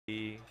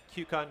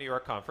QCon New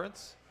York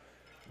conference.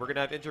 We're going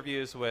to have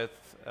interviews with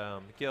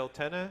Gil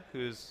Tene,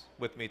 who's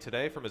with me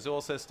today from Azul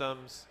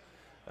Systems.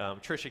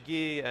 Trisha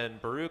Gee and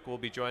Baruch will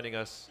be joining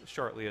us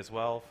shortly as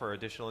well for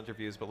additional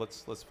interviews, but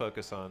let's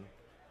focus on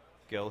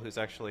Gil, who's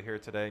actually here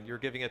today. And you're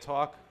giving a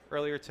talk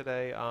earlier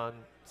today on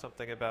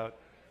something about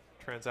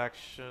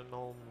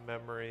transactional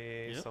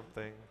memory,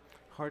 something.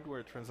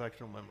 Hardware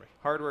transactional memory.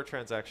 Hardware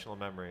transactional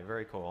memory.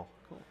 Very cool.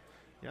 Cool.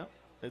 Yeah.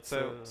 It's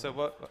so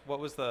what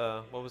was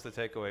the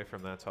takeaway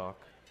from that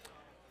talk?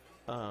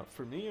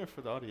 For me or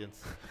for the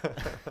audience?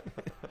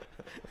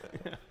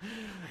 Yeah.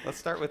 Let's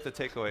start with the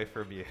takeaway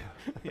from you.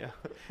 Yeah.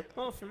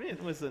 Well, for me,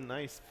 it was a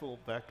nice full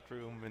back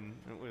room, and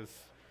it was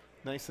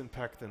nice and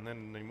packed. And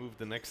then they moved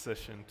the next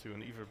session to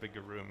an even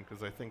bigger room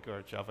because I think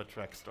our Java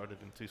track started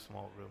in too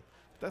small a room.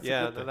 That's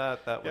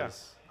that yeah.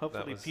 was.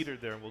 Hopefully, that was Peter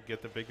there will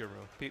get the bigger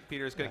room.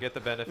 Peter's going to get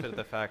the benefit of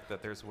the fact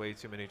that there's way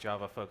too many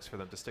Java folks for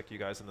them to stick you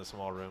guys in the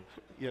small room.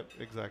 Yep,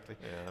 exactly.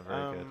 Yeah,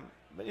 very good.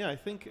 But yeah, I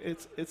think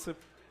it's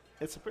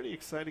a pretty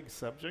exciting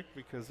subject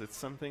because it's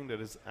something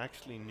that is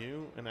actually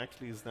new and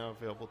actually is now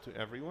available to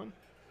everyone.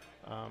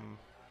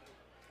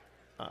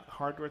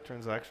 Hardware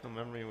transactional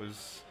memory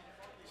was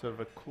sort of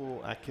a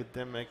cool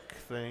academic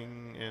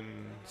thing and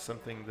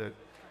something that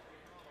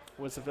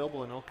was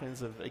available in all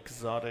kinds of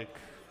exotic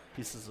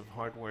pieces of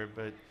hardware,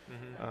 but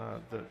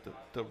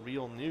the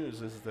real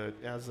news is that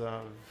as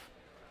of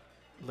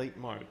late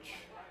March,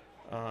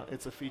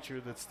 it's a feature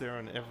that's there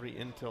on every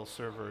Intel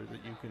server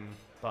that you can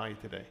buy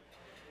today.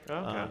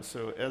 Okay.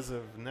 So as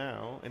of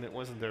now, and it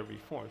wasn't there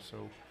before,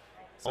 so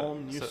all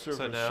new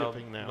servers now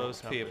shipping now.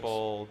 Most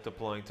people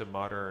deploying to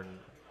modern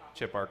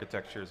chip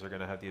architectures are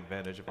going to have the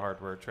advantage of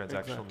hardware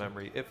transactional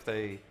memory if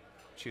they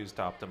choose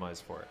to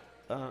optimize for it.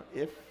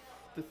 If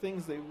the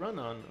things they run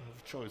on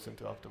have chosen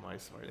to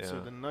optimize for it. Yeah. So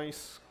the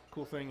nice,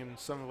 cool thing, and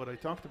some of what I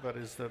talked about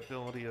is the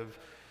ability of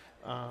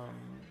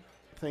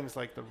things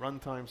like the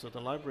runtimes or the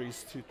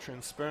libraries to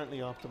transparently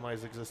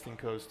optimize existing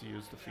codes to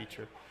use the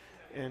feature.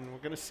 And we're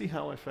going to see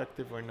how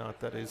effective or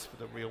not that is for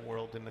the real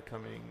world in the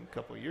coming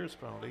couple of years,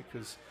 probably,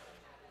 because,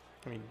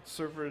 I mean,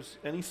 servers,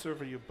 any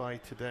server you buy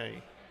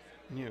today,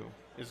 new,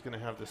 is going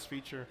to have this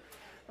feature,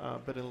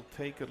 but it'll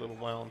take a little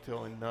while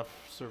until enough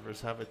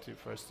servers have it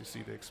for us to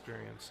see the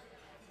experience.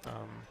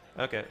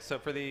 Okay, so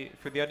for the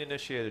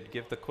uninitiated,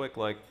 give the quick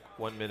 1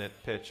 minute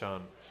pitch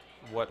on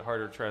what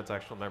hardware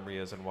transactional memory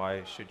is and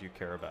why should you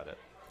care about it.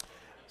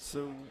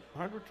 So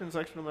hardware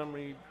transactional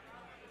memory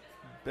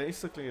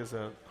basically is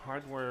a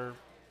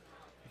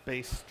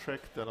hardware-based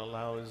trick that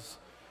allows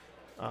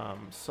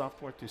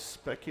software to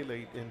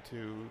speculate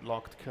into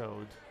locked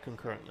code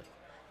concurrently.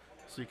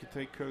 So you could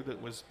take code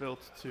that was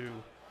built to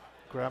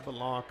grab a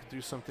lock,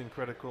 do something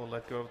critical,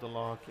 let go of the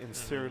lock, and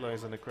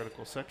serialize in a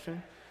critical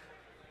section,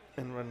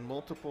 and run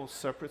multiple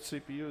separate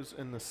CPUs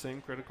in the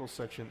same critical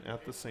section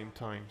at the same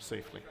time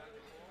safely.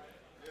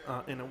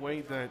 In a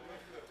way that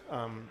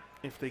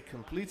if they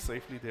complete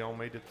safely, they all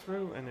made it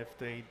through, and if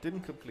they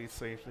didn't complete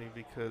safely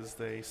because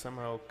they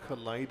somehow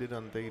collided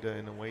on data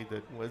in a way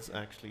that was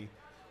actually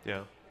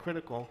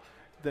critical,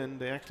 then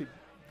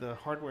the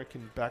hardware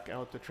can back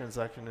out the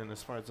transaction, and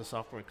as far as the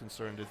software is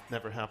concerned, it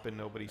never happened,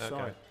 nobody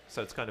saw it.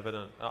 So it's kind of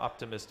an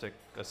optimistic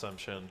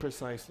assumption.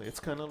 Precisely. It's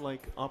kind of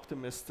like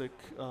optimistic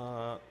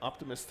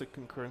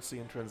concurrency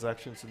in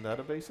transactions in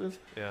databases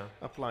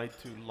applied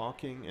to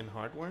locking in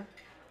hardware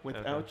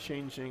without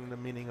changing the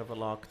meaning of a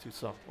lock to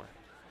software.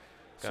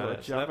 So a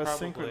Java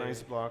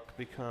synchronized block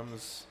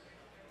becomes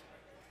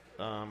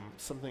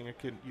something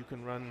you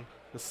can run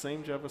the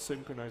same Java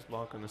synchronized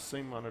block on the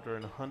same monitor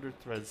in 100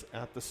 threads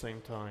at the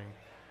same time.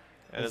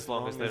 And as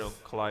long as they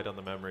don't collide on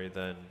the memory,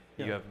 then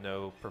you have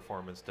no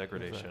performance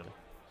degradation.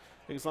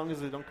 Exactly. As long as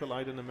they don't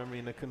collide on the memory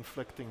in a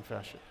conflicting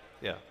fashion.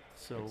 Yeah.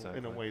 So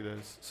in a way that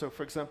is. So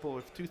for example,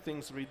 if two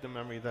things read the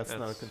memory, that's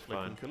not a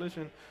conflicting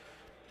collision.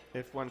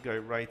 If one guy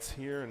writes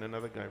here and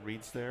another guy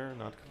reads there,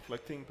 not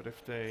conflicting. But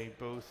if they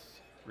both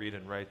read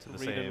and write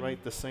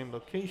the same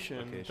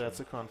location, that's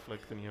a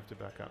conflict, and you have to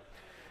back up.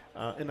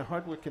 And the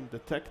hardware can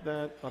detect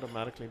that,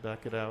 automatically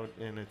back it out,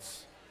 and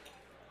it's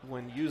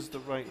when used the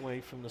right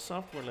way from the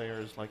software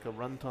layers, like a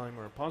runtime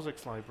or a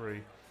POSIX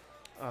library,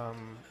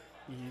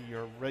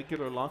 your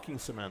regular locking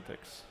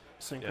semantics,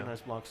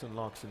 synchronized blocks and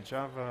locks in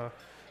Java,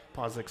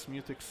 POSIX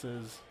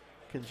mutixes,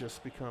 can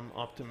just become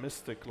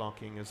optimistic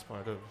locking as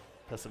part of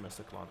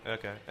pessimistic locking.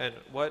 Okay, and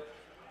what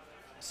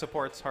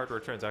supports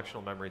hardware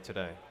transactional memory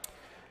today?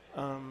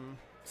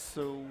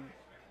 So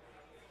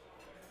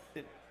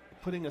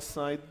putting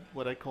aside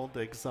what I call the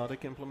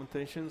exotic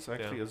implementations,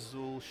 actually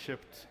Azul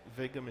shipped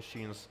Vega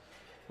machines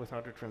with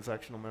hardware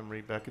transactional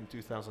memory back in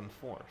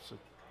 2004, so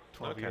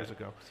 12 years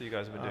ago. So you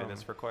guys have been doing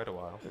this for quite a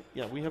while.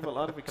 Yeah, we have a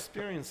lot of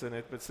experience in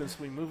it, but since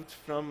we moved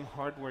from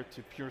hardware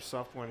to pure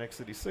software in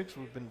x86,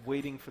 we've been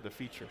waiting for the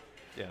feature.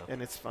 Yeah.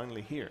 And it's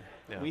finally here.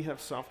 Yeah. We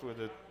have software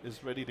that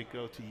is ready to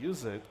go to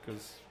use it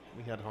because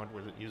we had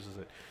hardware that uses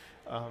it.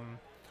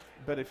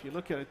 But if you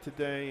look at it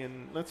today,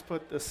 and let's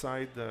put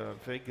aside the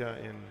Vega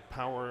and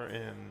Power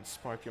and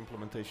Spark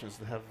implementations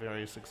that have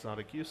various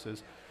exotic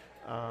uses,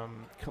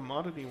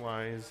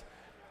 commodity-wise,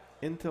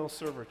 Intel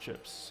server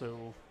chips.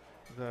 So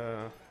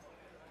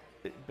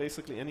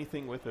basically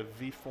anything with a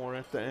V4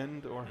 at the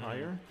end or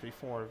higher,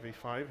 V4 or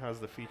V5 has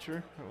the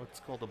feature. What's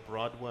called a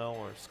Broadwell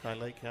or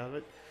Skylake have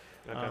it.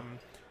 Okay.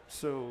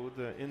 So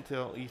the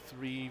Intel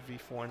E3,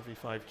 V4, and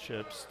V5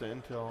 chips, the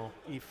Intel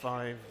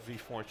E5,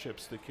 V4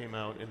 chips that came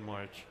out in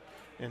March,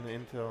 and the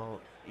Intel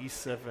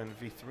E7,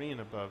 V3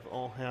 and above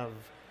all have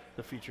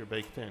the feature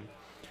baked in.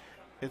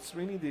 It's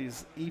really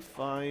these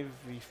E5,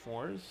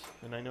 V4s,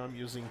 and I know I'm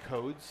using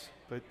codes,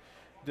 but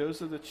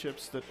those are the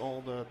chips that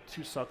all the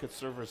 2-socket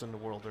servers in the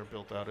world are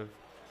built out of,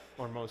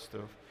 or most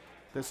of.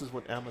 This is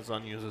what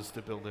Amazon uses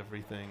to build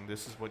everything.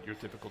 This is what your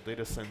typical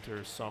data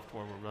center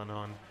software will run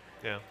on.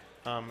 Yeah.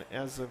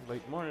 As of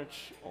late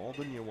March, all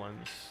the new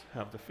ones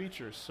have the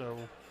features. So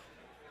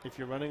if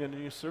you're running a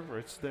new server,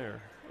 it's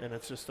there, and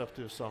it's just up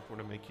to the software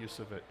to make use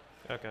of it.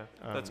 Okay,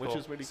 that's which cool.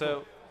 is really so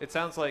cool. It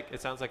sounds like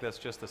that's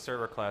just the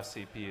server class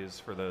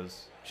CPUs for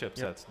those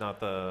chipsets, not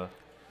the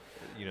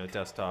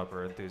desktop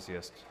or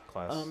enthusiast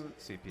class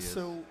CPUs.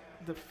 So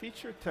the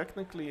feature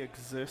technically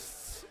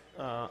exists,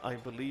 I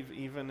believe,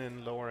 even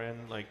in lower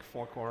end like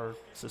 4-core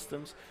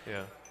systems.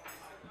 Yeah.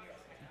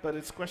 But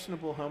it's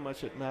questionable how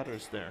much it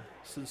matters there,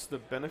 since the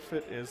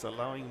benefit is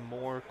allowing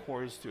more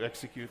cores to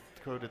execute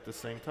code at the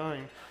same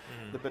time.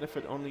 The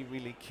benefit only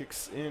really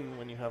kicks in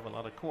when you have a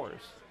lot of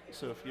cores.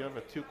 So if you have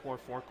a 2-core,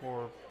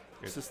 4-core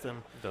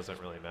system, it doesn't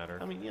really matter.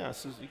 I mean, yeah,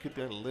 so you could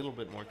get a little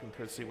bit more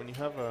concurrency. When you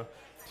have a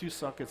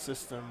 2-socket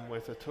system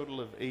with a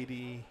total of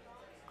 80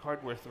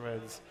 hardware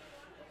threads,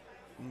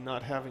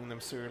 not having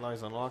them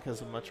serialized on lock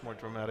has a much more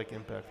dramatic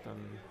impact on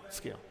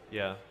scale.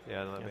 Yeah,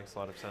 that makes a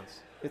lot of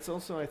sense. It's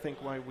also, I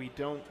think, why we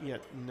don't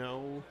yet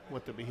know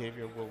what the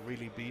behavior will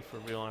really be for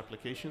real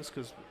applications,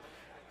 because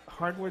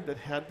hardware that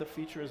had the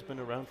feature has been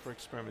around for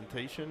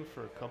experimentation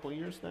for a couple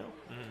years now,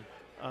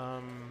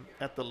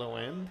 at the low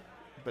end,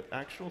 but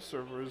actual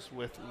servers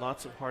with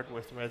lots of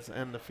hardware threads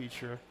and the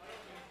feature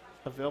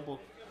available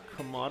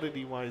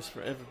commodity-wise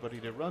for everybody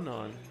to run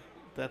on,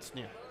 that's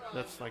new.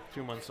 That's like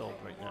 2 months old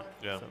right now.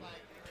 Yeah. So.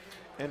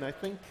 And I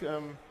think...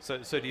 So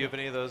do you have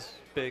any of those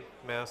big,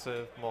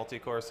 massive,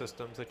 multi-core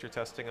systems that you're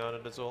testing on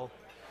at Azul?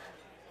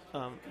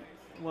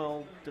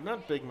 Well, they're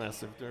not big,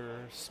 massive.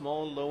 They're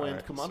small,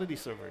 low-end commodity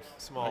servers.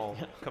 Small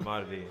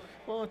commodity.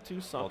 Well, a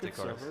 2-socket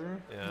server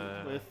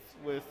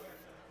with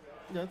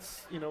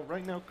that's,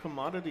 right now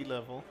commodity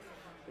level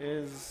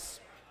is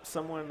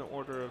somewhere in the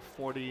order of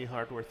 40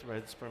 hardware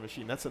threads per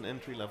machine. That's an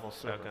entry-level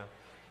server. Okay.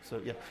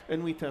 So yeah,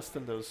 and we test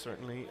in those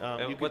certainly.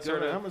 You could go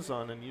to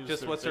Amazon and use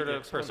just what sort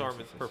of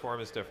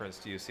performance difference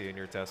do you see in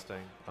your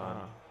testing?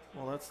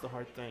 Well, that's the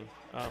hard thing.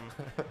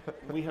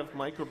 We have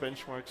micro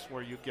benchmarks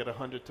where you get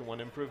 100 to 1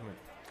 improvement.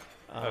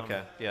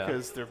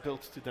 Because they're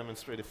built to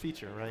demonstrate a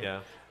feature, right?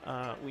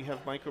 Yeah. We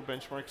have micro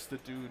benchmarks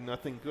that do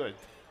nothing good.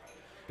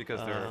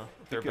 Because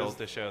they're built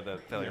to show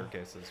that failure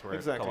cases where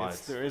it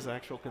collides. There is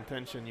actual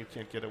contention you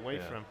can't get away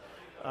from.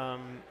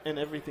 And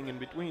everything in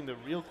between. The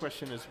real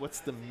question is, what's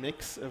the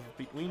mix of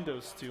between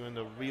those two in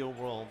the real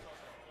world?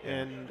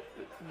 And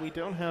we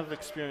don't have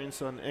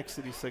experience on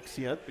x86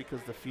 yet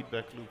because the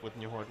feedback loop with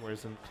new hardware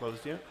isn't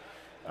closed yet.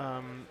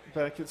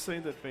 But I could say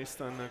that based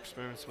on the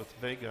experience with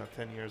Vega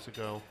 10 years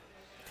ago,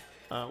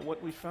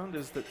 what we found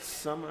is that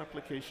some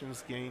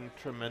applications gain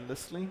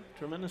tremendously.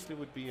 Tremendously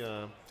would be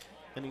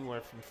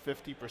anywhere from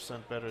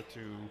 50% better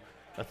to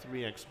a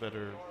 3x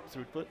better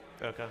throughput.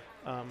 Okay.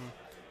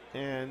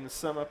 And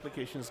some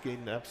applications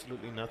gained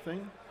absolutely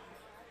nothing.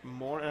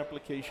 More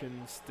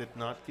applications did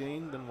not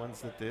gain than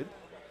ones that did.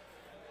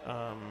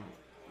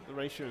 The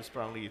ratio is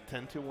probably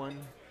 10 to 1,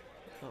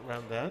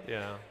 around that.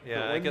 Yeah.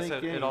 I guess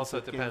it also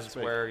depends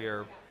where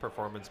your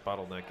performance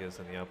bottleneck is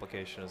in the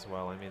application as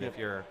well. I mean, if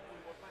you're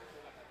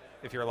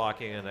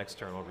locking an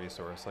external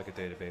resource like a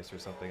database or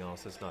something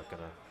else, it's not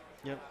going to...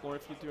 Yep, or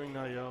if you're doing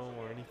I/O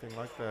or anything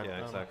like that.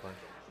 Yeah, exactly.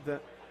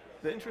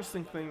 The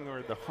interesting thing,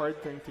 or the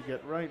hard thing to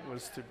get right,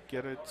 was to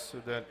get it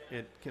so that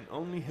it can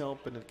only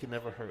help and it can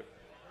never hurt.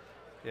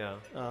 Yeah.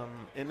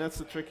 And that's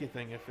the tricky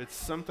thing. If it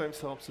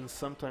sometimes helps and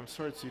sometimes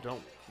hurts, you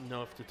don't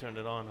know if to turn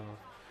it on or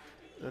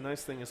off. The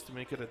nice thing is to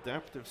make it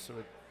adaptive so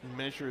it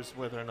measures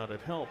whether or not it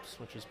helps,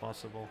 which is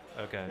possible.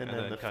 Okay, and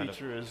then the kind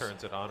feature of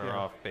turns it on or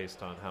off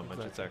based on how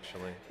much it's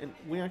actually... And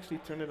we actually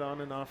turn it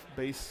on and off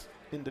based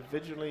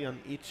individually on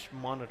each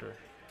monitor.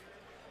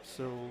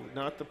 So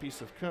not the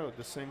piece of code.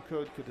 The same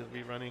code could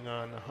be running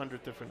on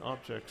 100 different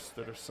objects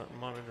that are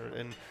monitored,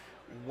 and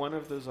one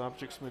of those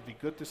objects may be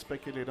good to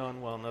speculate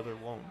on while another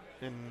won't.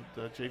 And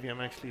the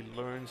JVM actually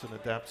learns and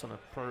adapts on a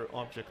per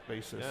object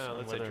basis. Yeah,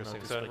 that's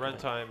interesting. So in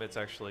runtime, it's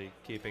actually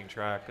keeping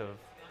track of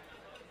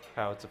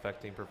how it's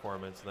affecting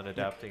performance and then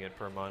adapting it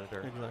per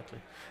monitor. Exactly.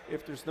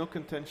 If there's no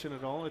contention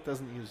at all, it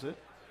doesn't use it.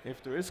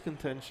 If there is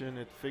contention,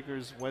 it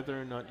figures whether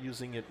or not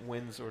using it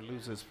wins or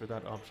loses for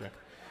that object.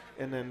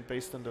 And then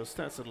based on those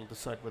stats, it'll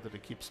decide whether to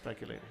keep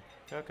speculating.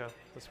 Okay,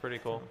 that's pretty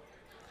cool.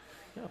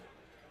 Yeah.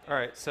 All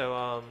right,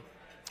 so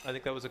I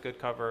think that was a good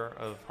cover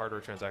of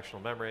hardware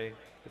transactional memory.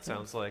 It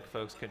sounds like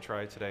folks can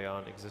try today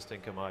on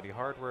existing commodity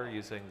hardware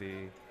using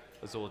the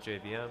Azul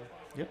JVM.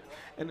 Yep,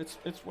 and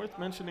it's worth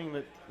mentioning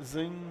that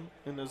Zing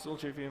and Azul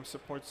JVM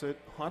supports it.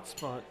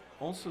 Hotspot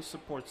also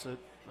supports it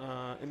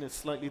in a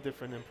slightly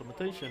different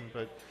implementation,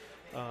 but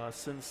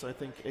since I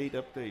think 8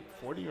 update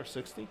 40 or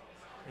 60.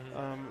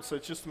 So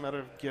it's just a matter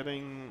of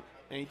getting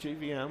a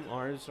JVM,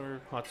 ours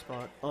or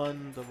Hotspot,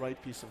 on the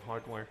right piece of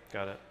hardware.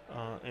 Got it.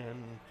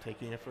 And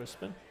taking it for a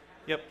spin.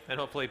 Yep, and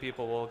hopefully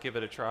people will give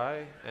it a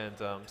try and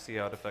see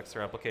how it affects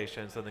their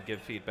applications, and then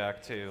give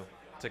feedback to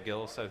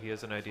Gil so he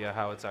has an idea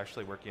how it's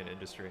actually working in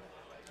industry.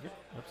 Yep,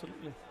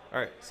 absolutely. All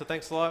right, so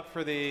thanks a lot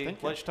for the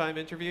lunchtime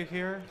interview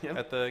here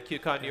at the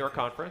QCon New York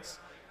conference.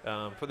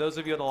 For those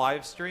of you on the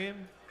live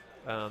stream,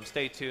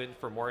 stay tuned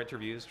for more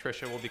interviews.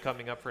 Trisha will be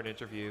coming up for an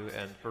interview,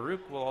 and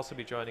Baruch will also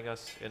be joining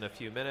us in a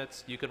few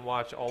minutes. You can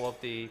watch all of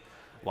the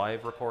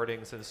live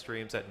recordings and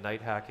streams at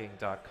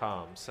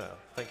nighthacking.com. So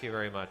thank you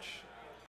very much.